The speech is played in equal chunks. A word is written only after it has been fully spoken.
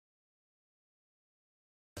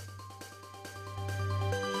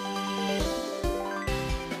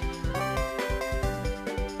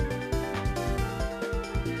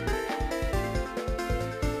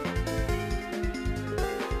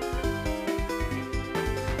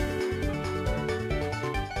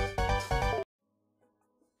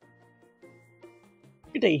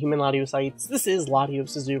Good day, human Latiosites. This is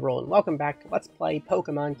LatiosAzurill, and welcome back to Let's Play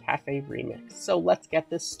Pokemon Cafe Remix. So let's get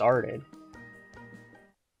this started.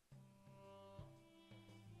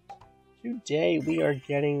 Today we are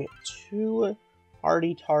getting 2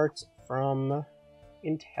 Hardy Tarts from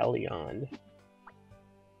Inteleon.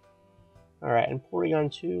 Alright, and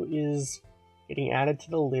Porygon 2 is getting added to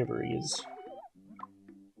the liveries.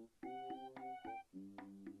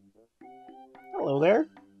 Hello there.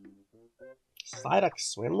 Psyduck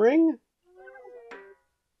swim ring?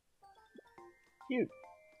 Cute.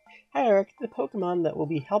 Hi Eric, the Pokemon that will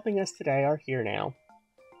be helping us today are here now.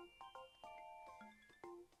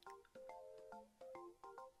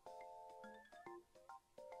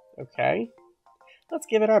 Okay. Let's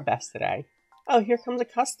give it our best today. Oh, here comes a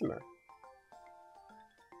customer.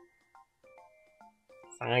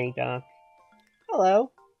 Psyduck.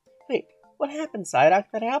 Hello. Wait, what happened, Psyduck,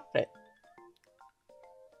 that outfit?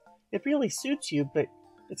 It really suits you, but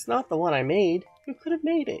it's not the one I made. Who could have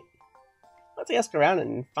made it? Let's ask around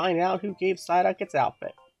and find out who gave Psyduck its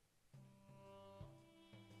outfit.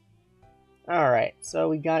 Alright, so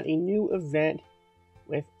we got a new event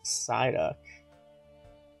with Psyduck.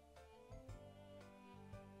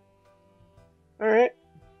 Alright.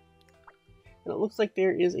 And it looks like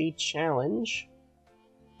there is a challenge.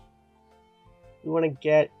 We want to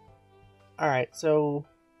get... Alright, so...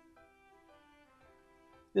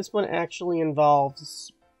 This one actually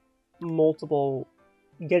involves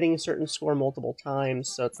getting a certain score multiple times,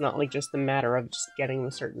 so it's not like just a matter of just getting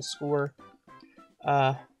a certain score.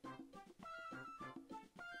 But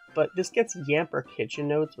this gets Yamper kitchen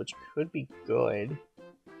notes, which could be good.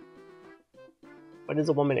 But it's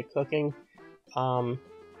a 1-minute cooking.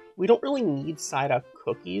 We don't really need Psyduck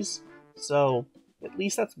cookies, so at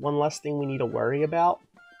least that's one less thing we need to worry about.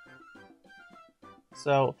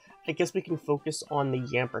 So I guess we can focus on the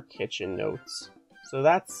Yamper kitchen notes. So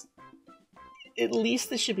that's... At least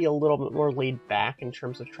this should be a little bit more laid back in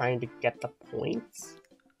terms of trying to get the points.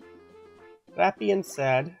 That being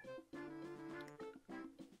said...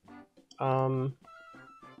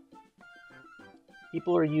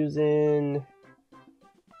 people are using...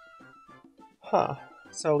 Huh.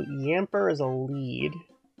 So Yamper is a lead.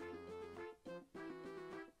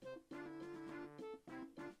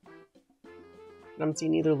 I'm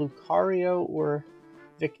seeing either Lucario or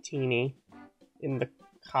Victini in the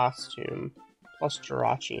costume, plus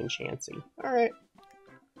Jirachi and Chansey. Alright.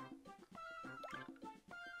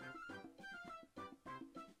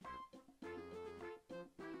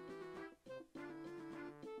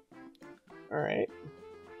 Alright.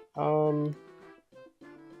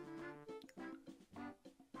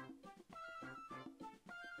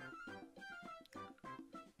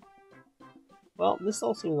 Well, this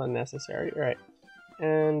all seems unnecessary. Alright.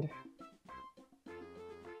 And,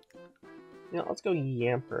 you know, let's go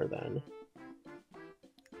Yamper then.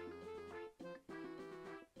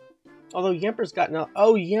 Although Yamper's got no...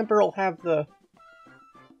 Oh, Yamper will have the...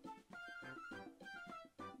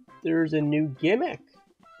 There's a new gimmick.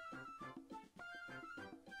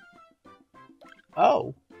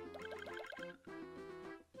 Oh.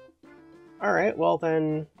 Alright, well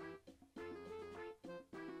then...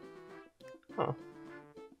 Huh.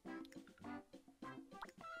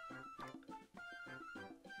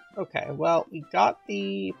 Okay, well, we got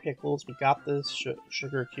the pickles, we got the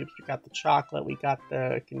sugar cubes, we got the chocolate, we got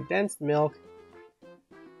the condensed milk.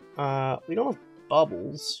 We don't have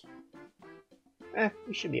bubbles.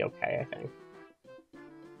 We should be okay, I think.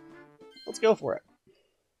 Let's go for it.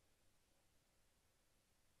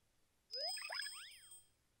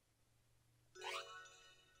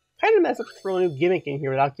 Kind of mess up to throw a new gimmick in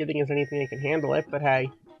here without giving us anything that can handle it, but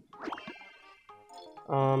hey.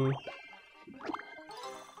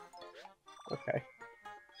 Okay.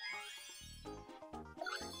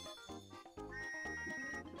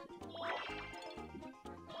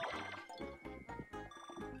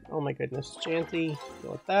 Oh my goodness, Chansey,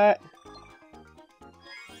 deal with that.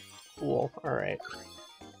 Cool, alright.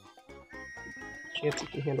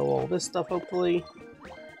 Chansey can handle all this stuff, hopefully.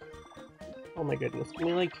 Oh my goodness, can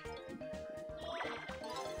we, like,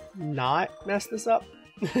 not mess this up?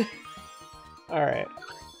 Alright.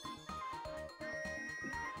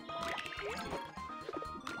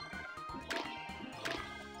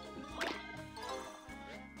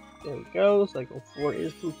 There we go, cycle 4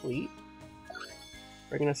 is complete.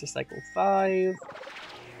 Bringing us to cycle 5.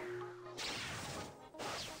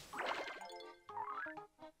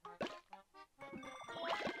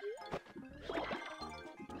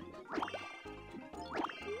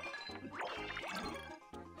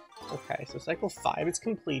 Okay, so cycle 5 is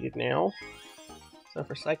completed now. So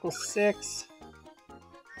for cycle 6,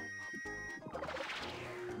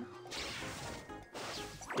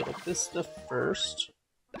 this the first.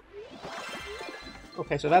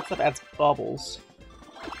 Okay, so that stuff adds bubbles.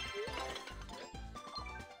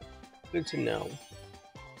 Good to know.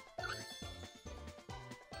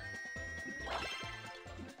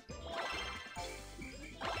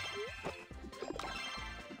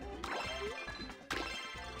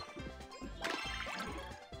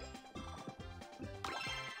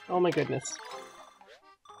 Oh my goodness.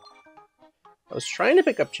 I was trying to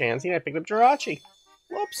pick up Chansey and I picked up Jirachi.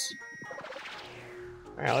 Whoops.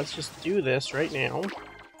 Alright, let's just do this right now.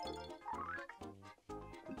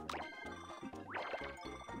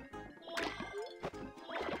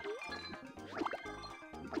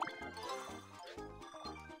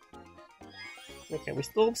 Okay, we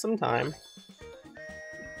still have some time.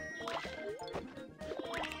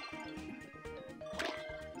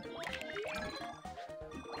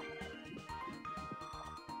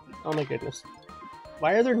 Oh my goodness.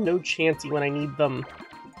 Why are there no Chansey when I need them?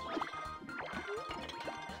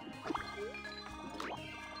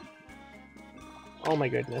 Oh my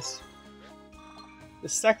goodness. The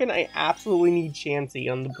second I absolutely need Chansey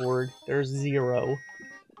on the board, there's 0.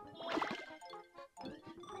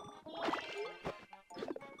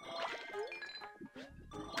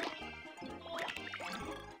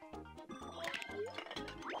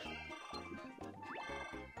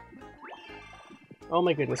 Oh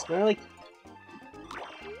my goodness, can I, like,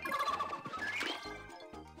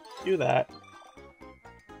 do that?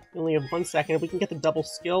 We only have 1 second. If we can get the double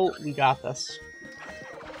skill, we got this.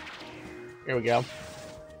 Here we go.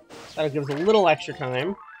 That'll give us a little extra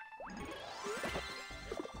time.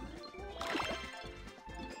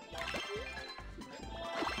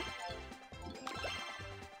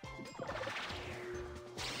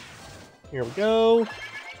 Here we go.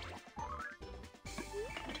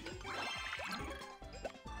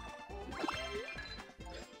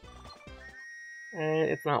 And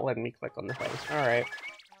it's not letting me click on the things. Alright.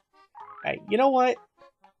 Alright, you know what?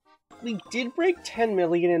 We did break 10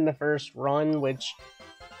 million in the first run, which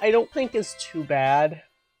I don't think is too bad.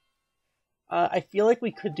 I feel like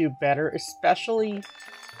we could do better, especially...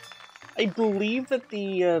 I believe that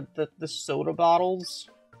the soda bottles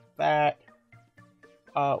that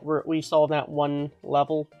we saw in that one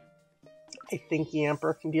level, I think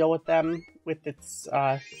Yamper can deal with them with its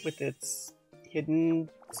hidden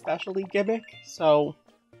specialty gimmick. So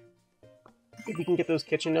if we can get those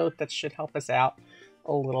kitchen notes, that should help us out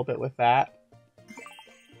a little bit with that.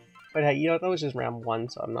 But hey, you know, that was just round 1,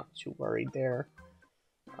 so I'm not too worried there.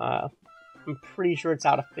 I'm pretty sure it's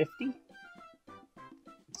out of 50.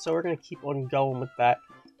 So we're going to keep on going with that.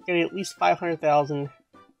 Getting at least 500,000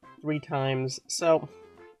 3 times. So,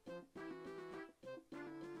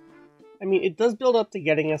 I mean, it does build up to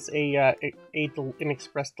getting us an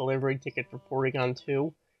express delivery ticket for Porygon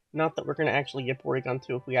 2. Not that we're going to actually get Porygon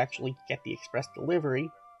 2 if we actually get the express delivery.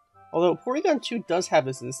 Although Porygon 2 does have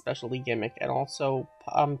this as a specialty gimmick, and also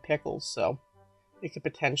Pickles, so it could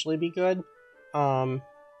potentially be good.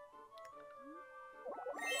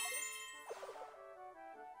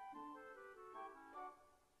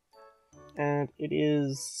 And it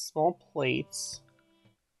is small plates,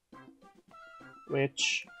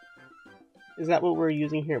 which, is that what we're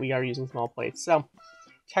using here? We are using small plates. So,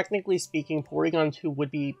 technically speaking, Porygon 2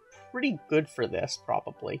 would be pretty good for this,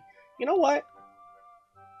 probably. You know what?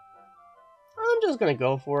 I'm just gonna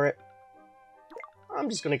go for it. I'm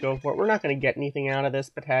just gonna go for it. We're not gonna get anything out of this,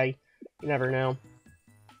 but hey, you never know.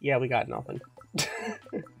 Yeah, we got nothing.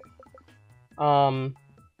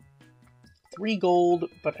 3 gold,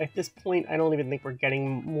 but at this point, I don't even think we're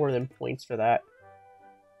getting more than points for that.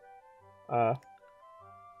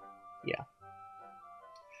 Yeah.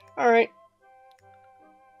 Alright.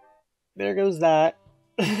 There goes that.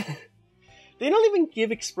 They don't even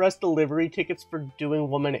give express delivery tickets for doing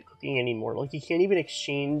 1-minute cooking anymore. Like, you can't even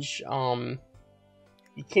exchange,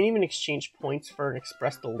 points for an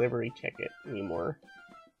express delivery ticket anymore.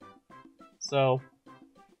 So,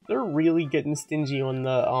 they're really getting stingy on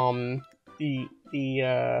the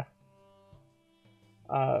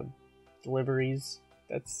deliveries.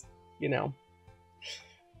 That's, you know,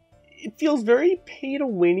 it feels very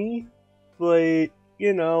pay-to-winny, but,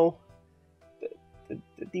 you know,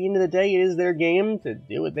 at the end of the day, it is their game to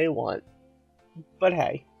do what they want. But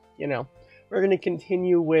hey, you know, we're going to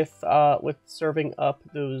continue with serving up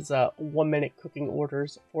those 1-minute cooking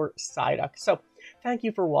orders for Psyduck. So, thank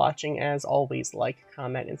you for watching. As always, like,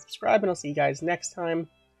 comment, and subscribe, and I'll see you guys next time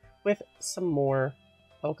with some more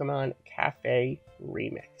Pokemon Cafe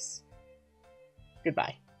Remix.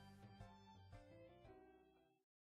 Goodbye.